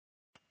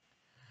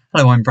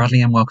Hello, I'm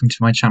Bradley and welcome to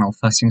my channel.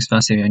 First things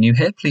first, if you're new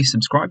here, please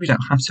subscribe. You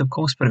don't have to, of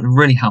course, but it would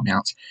really help me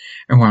out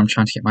in where I'm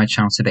trying to get my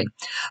channel to be.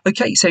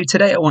 Okay, so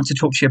today I want to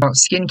talk to you about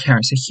skincare.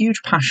 It's a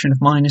huge passion of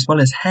mine, as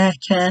well as hair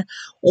care,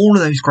 all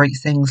of those great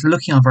things,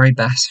 looking our very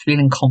best,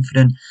 feeling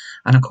confident,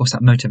 and of course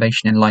that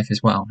motivation in life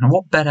as well. And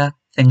what better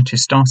thing to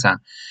start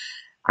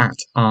at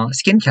our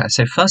skincare?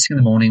 So first thing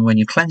in the morning, when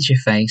you cleanse your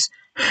face,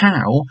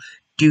 how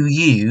do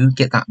you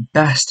get that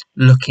best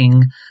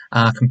looking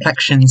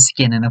complexion,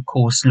 skin, and of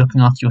course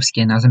looking after your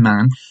skin as a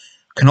man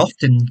can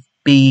often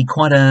be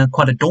quite a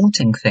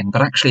daunting thing,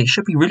 but actually it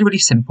should be really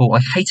simple. I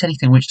hate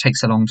anything which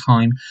takes a long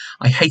time.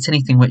 I hate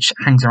anything which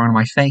hangs around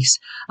my face.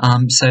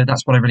 So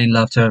that's what I really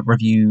love to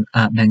review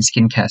men's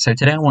skincare. So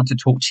today I want to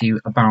talk to you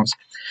about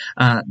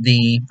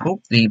the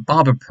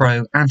BARBER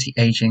Pro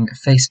Anti-Aging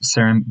Face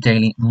Serum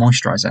Daily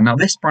Moisturizer. Now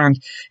this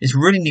brand is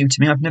really new to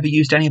me. I've never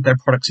used any of their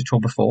products at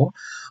all before.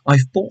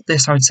 I've bought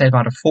this, I would say,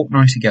 about a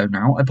fortnight ago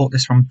now. I bought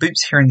this from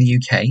Boots here in the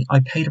UK. I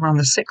paid around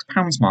the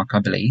 £6 mark, I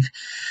believe.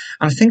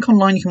 And I think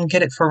online you can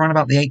get it for around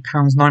about the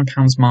 £8,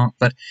 £9 mark.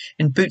 But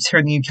in Boots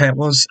here in the UK, it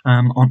was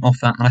on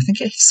offer. And I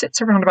think it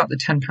sits around about the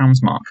 £10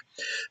 mark.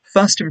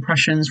 First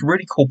impressions,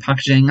 really cool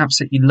packaging.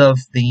 Absolutely love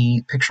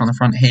the picture on the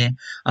front here.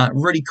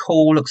 Really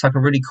cool, looks like a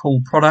really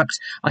cool product.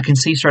 I can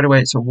see straight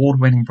away it's an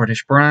award-winning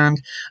British brand.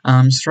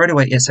 Straight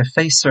away it's a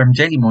face serum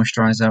daily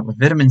moisturizer with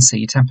vitamin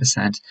C, 10%,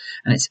 and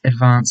it's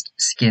advanced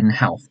skin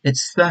health.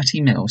 It's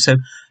 30ml, so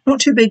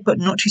not too big but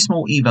not too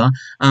small either.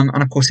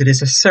 And of course it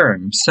is a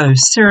serum. So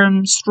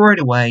serum straight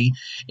away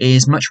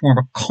is much more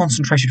of a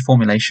concentrated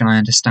formulation, I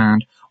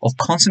understand, of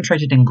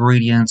concentrated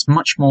ingredients,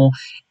 much more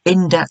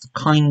in-depth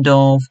kind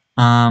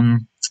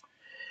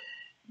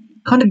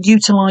of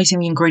utilizing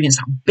the ingredients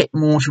a bit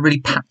more to really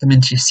pack them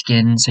into your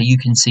skin so you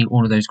can see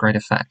all of those great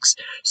effects.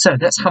 So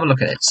let's have a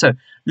look at it. So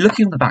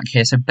looking at the back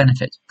here, so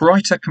benefits: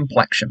 brighter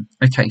complexion,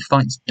 okay,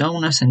 fights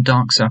dullness and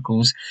dark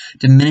circles,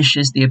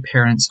 diminishes the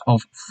appearance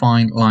of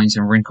fine lines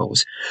and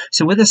wrinkles.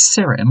 So with a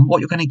serum, what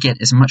you're going to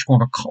get is much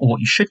more of what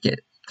you should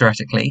get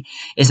theoretically,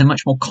 is a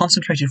much more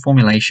concentrated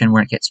formulation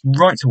where it gets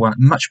right to work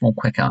much more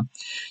quicker.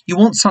 You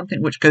want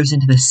something which goes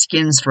into the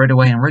skin straight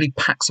away and really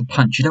packs a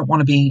punch. You don't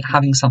want to be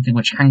having something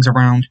which hangs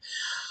around.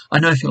 I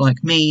know if you're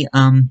like me,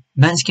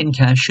 men's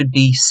skincare should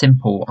be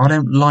simple. I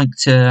don't like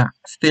to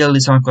feel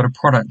as though I've got a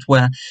product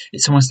where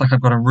it's almost like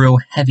I've got a real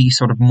heavy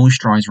sort of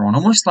moisturizer on,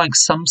 almost like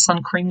some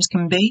sun creams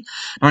can be.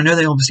 Now, I know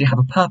they obviously have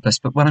a purpose,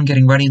 but when I'm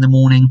getting ready in the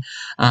morning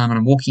and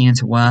I'm walking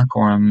into work,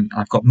 or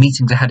I've got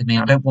meetings ahead of me,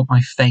 I don't want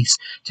my face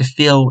to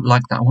feel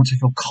like that. I want to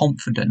feel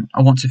confident.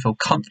 I want to feel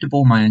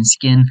comfortable in my own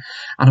skin,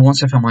 and I want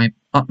to feel my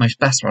utmost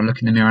best when I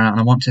look in the mirror,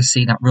 and I want to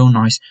see that real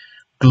nice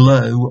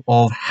glow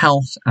of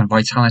health and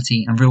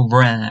vitality and real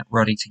rare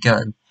ready to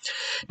go.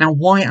 Now,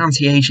 why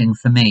anti-aging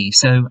for me?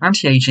 So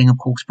anti-aging, of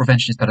course,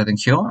 prevention is better than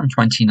cure. I'm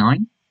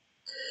 29.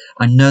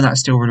 I know that's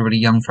still really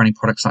young for any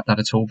products like that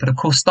at all, but of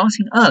course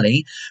starting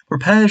early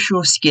prepares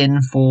your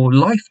skin for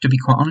life, to be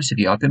quite honest with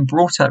you. I've been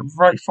brought up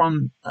right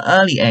from an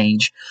early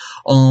age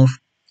of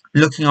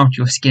looking after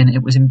your skin.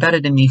 It was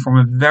embedded in me from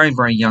a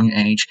very young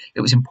age.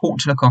 It was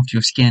important to look after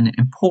your skin,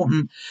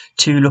 important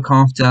to look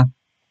after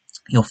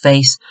your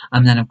face.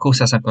 And then of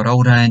course as I've got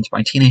older into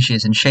my teenage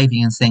years and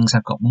shaving and things,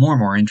 I've got more and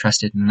more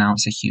interested, and now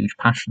it's a huge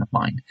passion of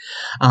mine.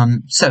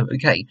 So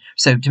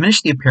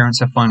diminish the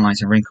appearance of fine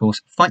lines and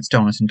wrinkles, fights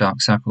dullness and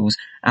dark circles,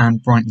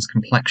 and brightens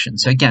complexion.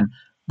 So again,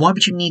 why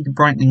would you need the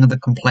brightening of the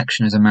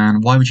complexion as a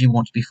man? Why would you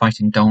want to be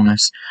fighting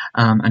dullness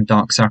and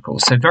dark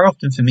circles? So very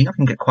often for me, I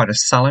can get quite a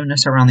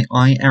sallowness around the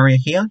eye area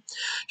here.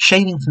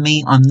 Shaving for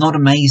me, I'm not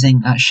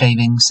amazing at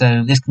shaving,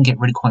 so this can get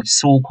really quite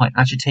sore, quite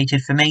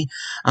agitated for me.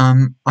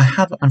 I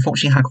have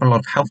unfortunately had quite a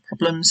lot of health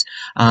problems,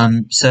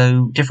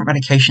 so different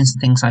medications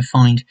and things I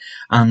find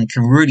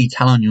can really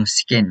tell on your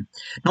skin.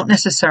 Not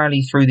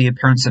necessarily through the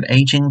appearance of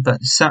aging, but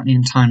certainly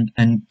in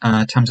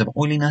terms of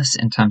oiliness,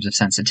 in terms of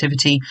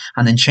sensitivity,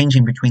 and then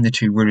changing between the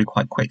two really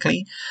quite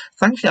quickly.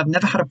 Thankfully, I've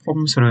never had a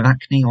problem sort of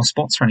acne or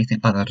spots or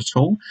anything like that at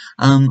all.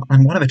 I'm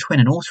one of a twin,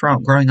 and all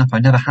throughout growing up, I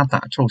never had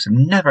that at all, so I've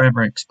never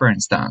ever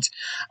experienced that.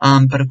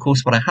 But of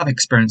course, what I have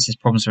experienced is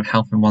problems with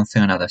health in one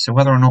thing or another. So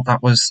whether or not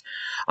that was,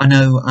 I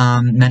know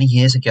many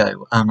years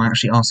ago, I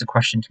actually asked a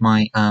question to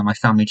my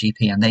family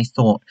GP, and they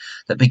thought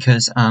that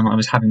because I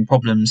was having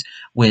problems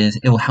with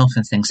ill health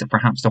and things, that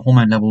perhaps the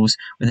hormone levels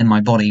within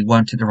my body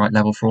weren't at the right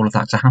level for all of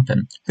that to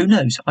happen. Who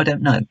knows? I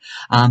don't know.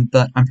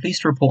 But I'm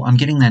pleased to report I'm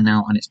getting there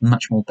now, and it's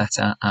much more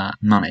better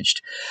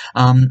managed.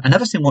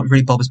 Another thing what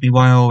really bothers me,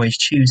 why I always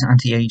choose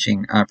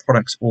anti-aging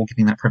products or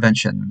giving that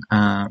prevention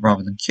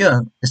rather than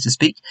cure, is to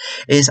speak,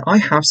 is I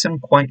have some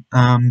quite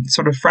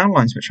sort of frown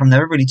lines which I'm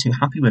never really too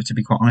happy with, to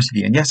be quite honest with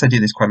you. And yes, I do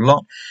this quite a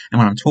lot, and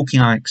when I'm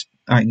talking I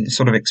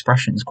sort of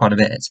expressions quite a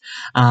bit.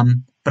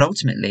 but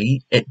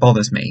ultimately it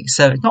bothers me.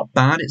 So it's not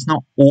bad, it's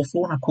not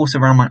awful, and of course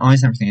around my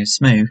eyes and everything is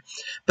smooth,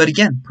 but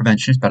again,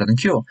 prevention is better than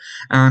cure.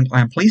 And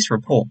I am pleased to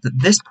report that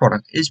this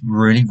product is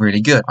really,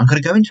 really good. I'm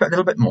going to go into it a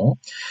little bit more.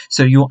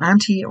 So your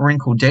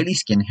anti-wrinkle daily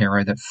skin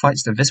hero that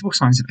fights the visible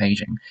signs of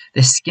aging,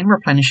 this skin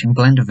replenishing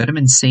blend of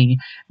vitamin C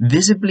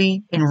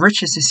visibly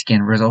enriches the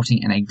skin,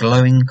 resulting in a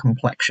glowing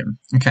complexion.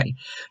 Okay,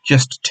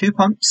 just 2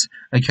 pumps.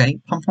 Okay,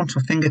 pump onto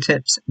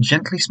fingertips,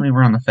 gently smooth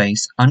around the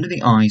face, under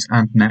the eyes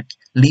and neck,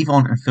 leave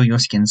on and feel your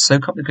skin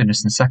soak up the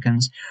goodness in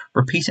seconds.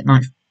 Repeat at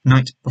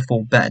night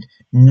before bed.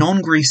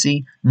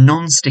 Non-greasy,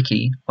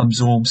 non-sticky,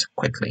 absorbs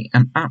quickly.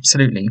 And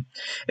absolutely,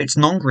 it's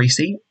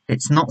non-greasy,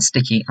 it's not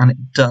sticky, and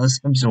it does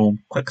absorb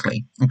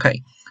quickly.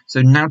 Okay,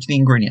 so now to the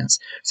ingredients.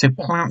 So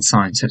plant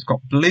science, so it's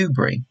got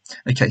blueberry.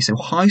 Okay, so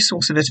high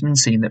source of vitamin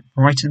C that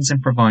brightens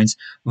and provides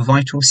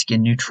vital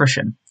skin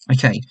nutrition.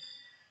 Okay,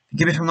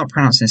 forgive me if I'm not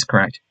pronouncing this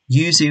correct.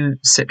 Yuzu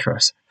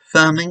citrus,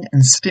 firming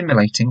and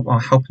stimulating while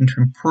helping to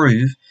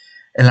improve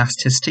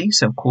elasticity.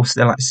 So, of course,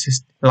 the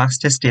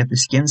elasticity of the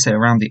skin, so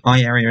around the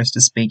eye area, as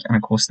to speak, and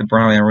of course the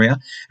brow area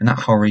and that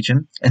whole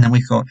region. And then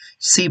we've got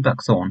sea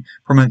buckthorn,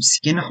 promotes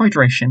skin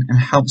hydration and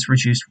helps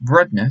reduce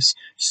redness,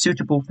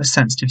 suitable for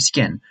sensitive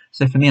skin.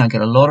 So for me, I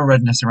get a lot of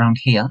redness around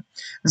here,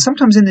 and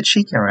sometimes in the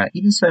cheek area.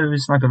 Even so,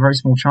 it's like a very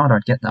small child,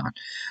 I'd get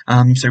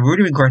that. So really,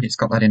 really great it's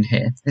got that in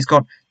here. It's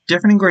got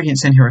different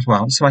ingredients in here as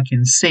well, so I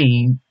can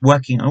see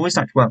working. I always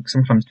like to work,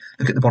 sometimes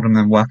look at the bottom and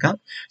then work up.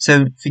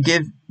 So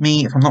forgive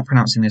me if I'm not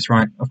pronouncing this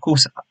right. Of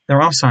course,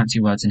 there are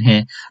sciencey words in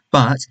here,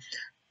 but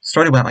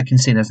straight away I can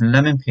see there's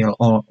lemon peel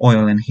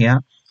oil in here.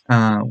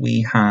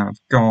 We have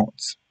got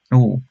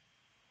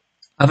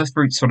other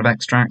fruit sort of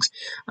extracts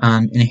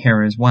in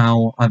here as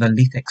well. Other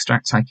leaf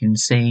extracts I can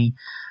see.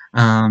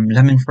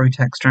 Lemon fruit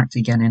extract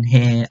again in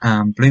here.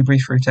 Blueberry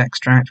fruit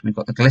extract. We've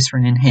got the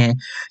glycerin in here.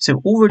 So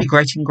all really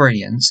great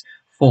ingredients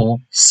for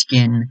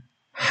skin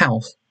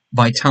health,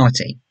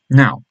 vitality.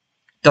 Now,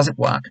 does it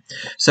work?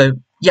 So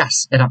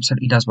yes, it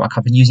absolutely does work.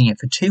 I've been using it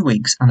for 2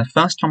 weeks, and the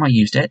first time I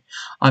used it,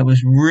 I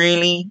was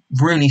really,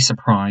 really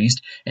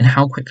surprised in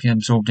how quickly it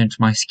absorbed into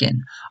my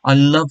skin. I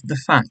love the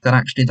fact that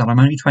actually that I'm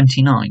only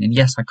 29, and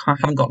yes, I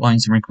haven't got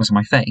lines and wrinkles on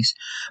my face,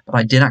 but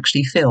I did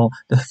actually feel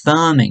the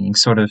firming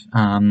sort of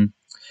the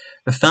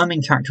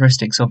firming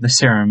characteristics of the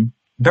serum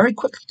very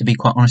quickly, to be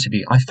quite honest with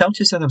you. I felt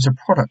as though there was a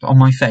product on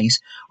my face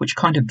which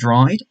kind of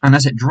dried, and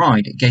as it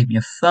dried, it gave me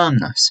a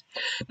firmness.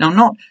 Now,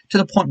 not to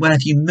the point where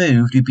if you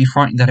moved, you'd be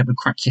frightened that it would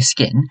crack your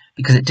skin,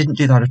 because it didn't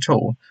do that at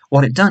all.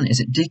 What it done is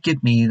it did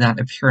give me that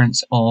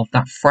appearance of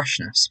that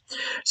freshness.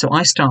 So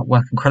I start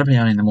work incredibly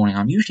early in the morning.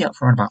 I'm usually up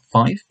for around about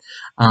 5.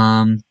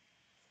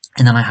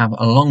 And then I have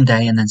a long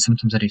day, and then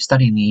sometimes I do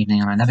study in the evening,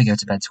 and I never go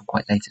to bed till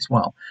quite late as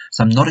well.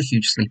 So I'm not a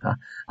huge sleeper.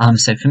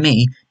 So for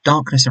me,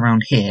 darkness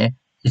around here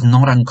is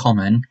not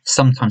uncommon.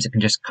 Sometimes it can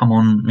just come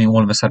on me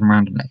all of a sudden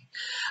randomly.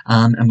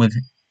 And with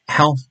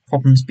health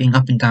problems being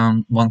up and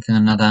down one thing or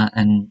another,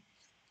 and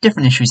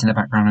different issues in the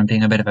background, and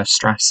being a bit of a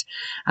stress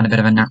and a bit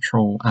of a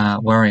natural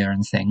worrier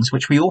and things,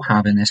 which we all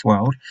have in this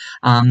world,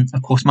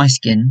 of course my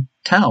skin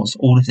tells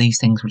all of these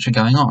things which are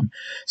going on.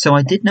 So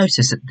I did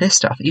notice that this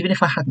stuff, even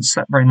if I hadn't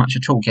slept very much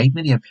at all, gave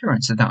me the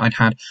appearance that I'd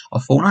had a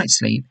full night's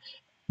sleep.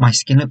 My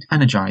skin looked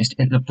energized,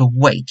 it looked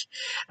awake.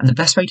 And the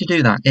best way to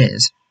do that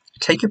is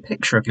take a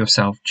picture of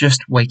yourself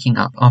just waking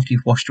up after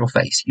you've washed your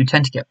face. You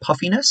tend to get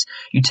puffiness,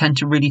 you tend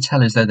to really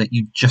tell as though that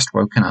you've just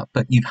woken up,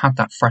 but you've had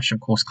that fresh, of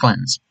course,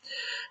 cleanse.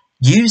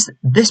 Use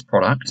this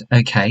product,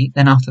 okay,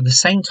 then after the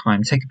same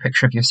time, take a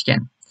picture of your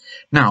skin.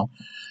 Now,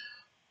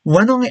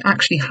 when I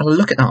actually had a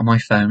look at that on my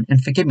phone,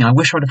 and forgive me, I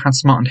wish I would have had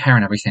smartened hair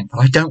and everything, but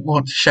I don't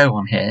want to show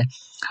on here.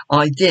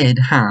 I did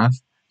have,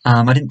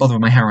 I didn't bother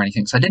with my hair or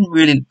anything, so I didn't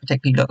really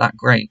particularly look that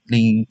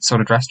greatly sort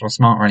of dressed or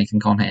smart or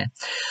anything on here.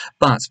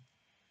 But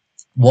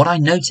what I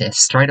noticed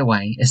straight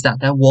away is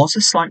that there was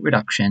a slight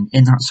reduction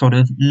in that sort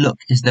of look,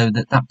 as though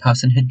that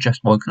person had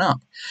just woken up.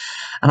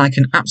 And I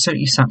can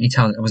absolutely certainly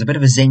tell that there was a bit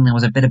of a zing, there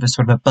was a bit of a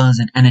sort of a buzz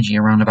and energy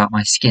around about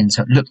my skin,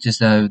 so it looked as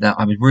though that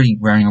I was really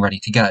raring and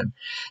ready to go.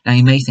 Now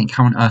you may think,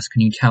 how on earth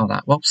can you tell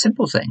that? Well,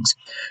 simple things.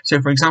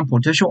 So for example,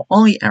 does your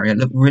eye area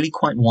look really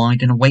quite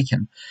wide and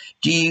awaken?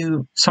 Do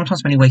you,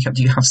 sometimes when you wake up,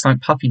 do you have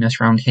slight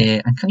puffiness around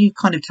here? And can you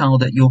kind of tell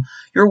that you're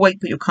awake,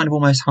 but you're kind of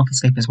almost half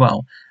asleep as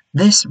well?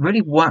 This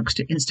really works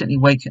to instantly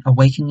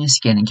awaken your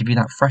skin and give you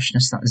that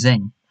freshness, that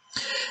zing.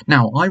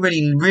 Now, I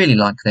really, really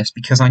like this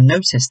because I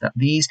noticed that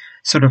these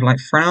sort of like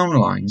frown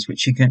lines,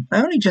 which you can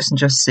only just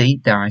see,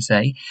 dare I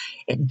say,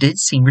 it did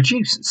seem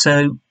reduced.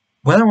 So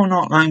whether or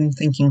not I'm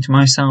thinking to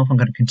myself, I'm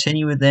going to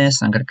continue with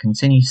this, I'm going to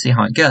continue to see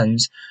how it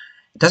goes,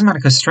 it doesn't matter,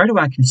 because straight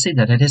away I can see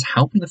that it is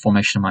helping the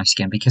formation of my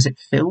skin because it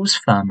feels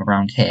firm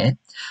around here.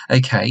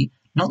 Okay,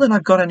 not that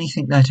I've got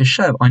anything there to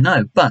show, I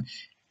know, but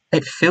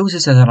it feels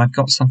as though that I've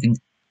got something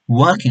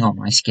working on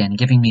my skin,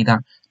 giving me that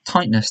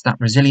tightness, that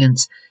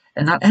resilience,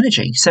 and that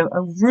energy. So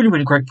a really,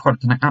 really great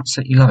product, and I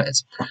absolutely love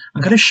it.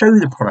 I'm going to show you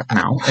the product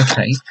now,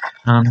 okay?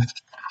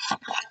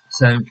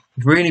 So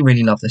really,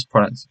 really love this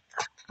product,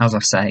 as I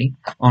say,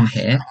 on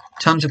here.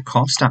 In terms of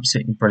cost,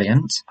 absolutely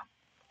brilliant.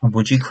 and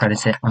would you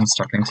credit it? I'm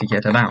struggling to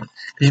get it out.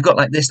 Because you've got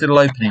like this little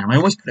opening, and I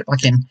always put it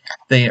back in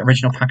the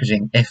original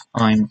packaging if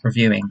I'm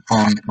reviewing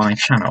on my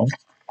channel.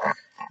 I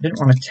didn't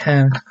want to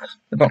tear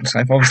the box.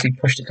 I've obviously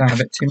pushed it down a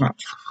bit too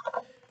much.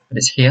 But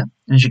it's here,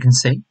 as you can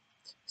see.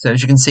 So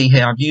as you can see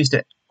here, I've used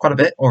it quite a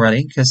bit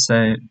already, because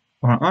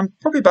I'm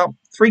probably about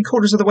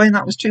 3/4 of the way, and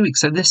that was 2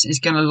 weeks. So this is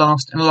going to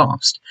last and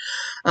last.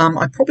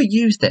 I probably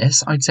used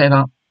this, I'd say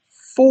about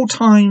 4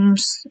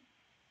 times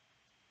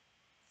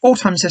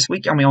this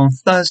week, and we're on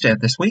Thursday of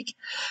this week.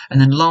 And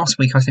then last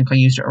week, I think I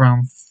used it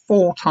around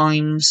 4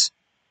 times.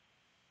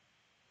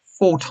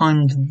 4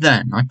 times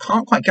then. I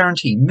can't quite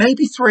guarantee.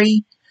 Maybe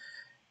 3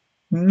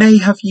 may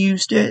have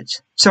used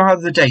it. So out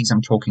of the days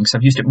I'm talking, so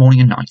I've used it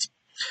morning and night.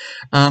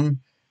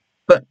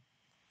 But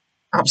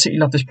absolutely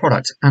love this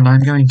product, and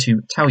I'm going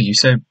to tell you.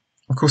 So,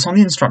 of course, on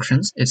the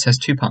instructions, it says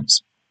 2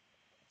 pumps.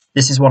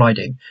 This is what I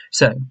do.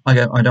 So I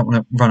don't want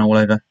to run all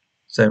over.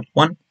 So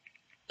 1,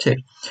 2.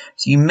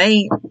 So you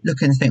may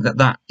look and think that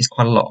that is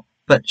quite a lot,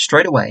 but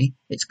straight away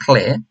it's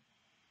clear,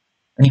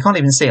 and you can't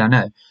even see, I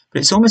know,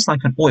 but it's almost like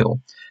an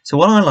oil. So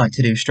what I like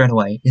to do straight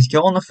away is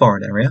go on the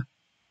forehead area.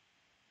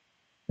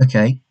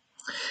 Okay.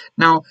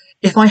 Now,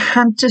 if I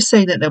had to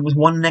say that there was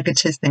one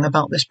negative thing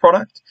about this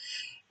product,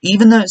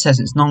 even though it says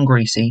it's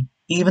non-greasy,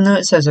 even though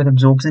it says it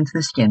absorbs into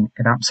the skin,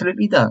 it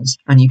absolutely does,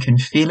 and you can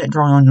feel it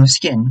dry on your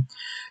skin.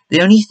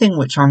 The only thing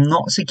which I'm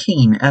not so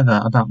keen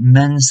ever about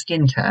men's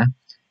skincare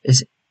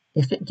is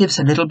if it gives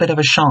a little bit of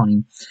a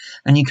shine.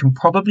 And you can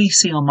probably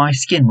see on my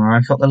skin where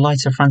I've got the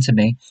light in front of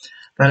me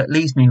that it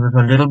leaves me with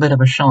a little bit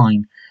of a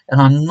shine.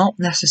 And I'm not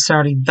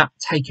necessarily that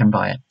taken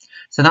by it.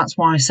 So that's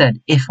why I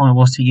said if I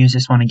was to use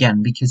this one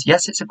again, because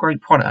yes, it's a great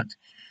product.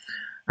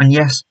 And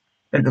yes,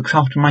 it looks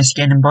after my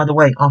skin. And by the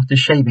way, after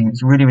shaving,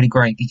 it's really, really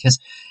great because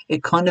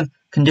it kind of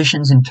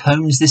conditions and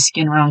tones this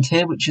skin around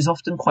here, which is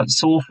often quite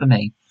sore for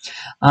me.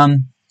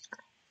 And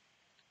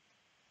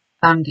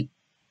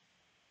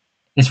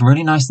it's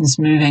really nice and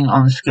smoothing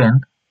on the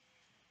skin.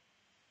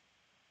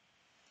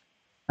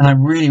 And I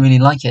really, really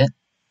like it.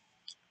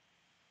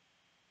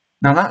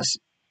 Now that's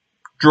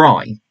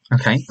dry,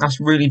 okay? That's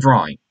really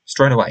dry,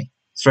 straight away,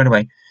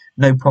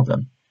 no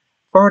problem.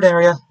 Forehead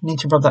area, need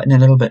to rub that in a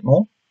little bit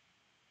more.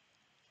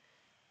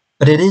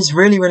 But it is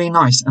really, really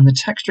nice, and the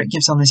texture it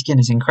gives on the skin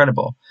is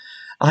incredible.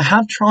 I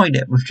have tried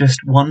it with just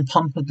 1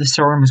 pump of the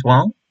serum as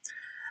well,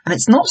 and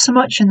it's not so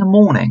much in the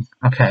morning,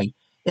 okay?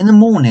 In the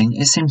morning,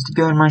 it seems to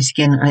go in my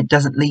skin and it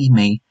doesn't leave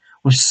me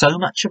with so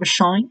much of a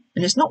shine.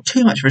 And it's not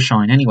too much of a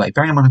shine anyway.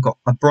 Bearing in mind I've got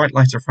a bright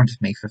light in front of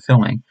me for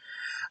filming.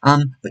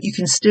 But you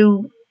can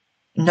still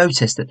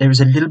notice that there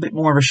is a little bit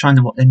more of a shine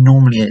than what there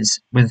normally is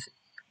with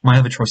my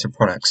other choice of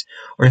products.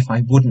 Or if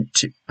I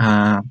wouldn't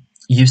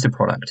use the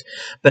product.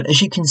 But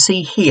as you can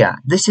see here,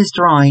 this is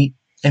dry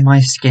in my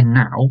skin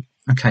now.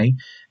 Okay.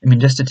 I mean,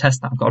 just to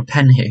test that, I've got a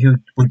pen here. Who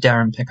would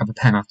dare and pick up a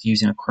pen after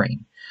using a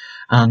cream?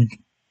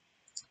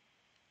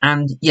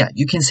 And yeah,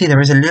 you can see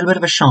there is a little bit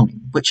of a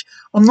shine, which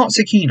I'm not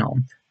so keen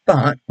on,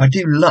 but I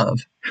do love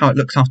how it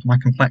looks after my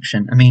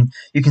complexion. I mean,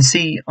 you can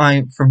see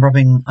from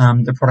rubbing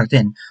the product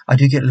in, I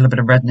do get a little bit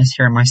of redness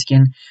here in my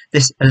skin.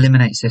 This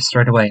eliminates this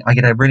straight away. I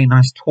get a really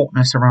nice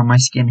tautness around my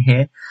skin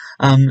here.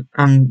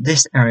 And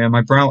this area,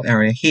 my brow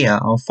area here,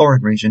 our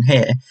forehead region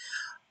here,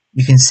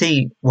 you can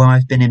see where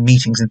I've been in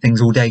meetings and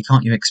things all day,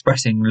 can't you,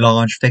 expressing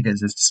large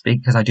figures, as to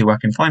speak, because I do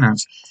work in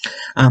finance.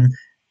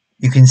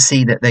 You can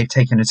see that they've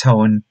taken a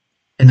toll, and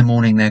in the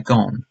morning they're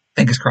gone.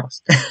 Fingers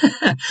crossed.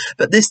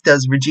 But this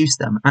does reduce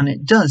them, and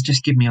it does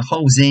just give me a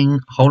whole zing,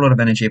 a whole lot of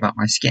energy about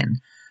my skin.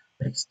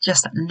 But it's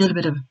just a little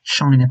bit of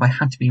shine if I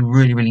had to be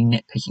really, really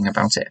nitpicking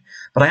about it.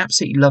 But I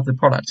absolutely love the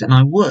product, and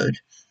I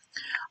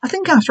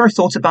think after I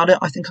thought about it,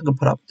 I think I could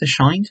put up with the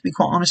shine, to be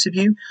quite honest with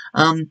you.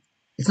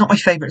 It's not my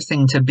favourite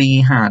thing to be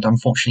had,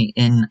 unfortunately,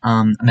 in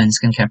a men's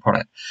skincare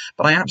product.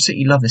 But I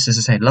absolutely love this, as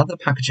I say. Love the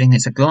packaging.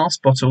 It's a glass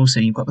bottle, so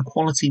you've got the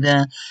quality there.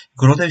 You've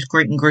got all those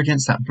great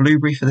ingredients, that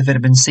blueberry for the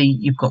vitamin C.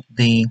 You've got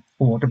the,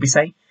 what did we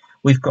say?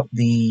 We've got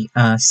the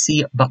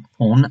sea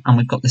buckthorn, and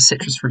we've got the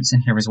citrus fruits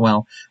in here as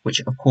well, which,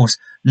 of course,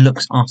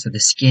 looks after the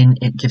skin.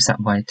 It gives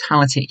that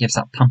vitality. It gives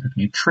that pump of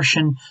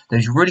nutrition.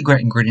 Those really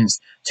great ingredients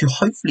to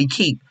hopefully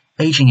keep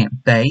aging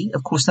at bay.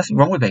 Of course, nothing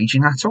wrong with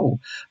aging at all.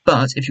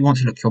 But if you want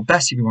to look your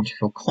best, if you want to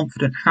feel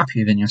confident,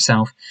 happy within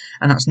yourself,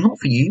 and that's not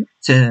for you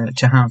to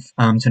have,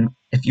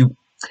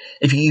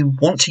 if you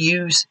want to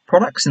use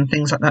products and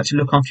things like that to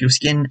look after your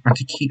skin and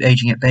to keep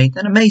aging at bay,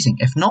 then amazing.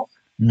 If not,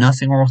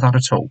 nothing wrong with that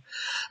at all.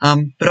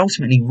 But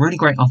ultimately, really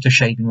great after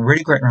shaving,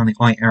 really great around the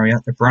eye area,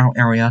 the brow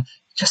area,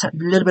 just that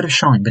little bit of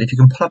shine. But if you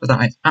can put up with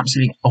that, I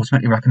absolutely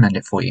ultimately recommend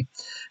it for you.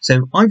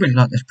 So I really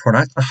like this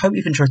product. I hope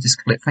you've enjoyed this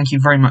clip. Thank you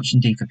very much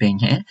indeed for being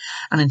here.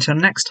 And until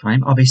next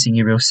time, I'll be seeing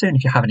you real soon.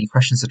 If you have any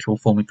questions at all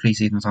for me,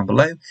 please leave them down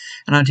below.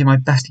 And I'll do my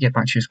best to get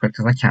back to you as quick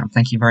as I can.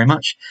 Thank you very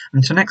much.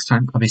 Until next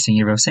time, I'll be seeing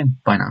you real soon.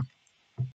 Bye now.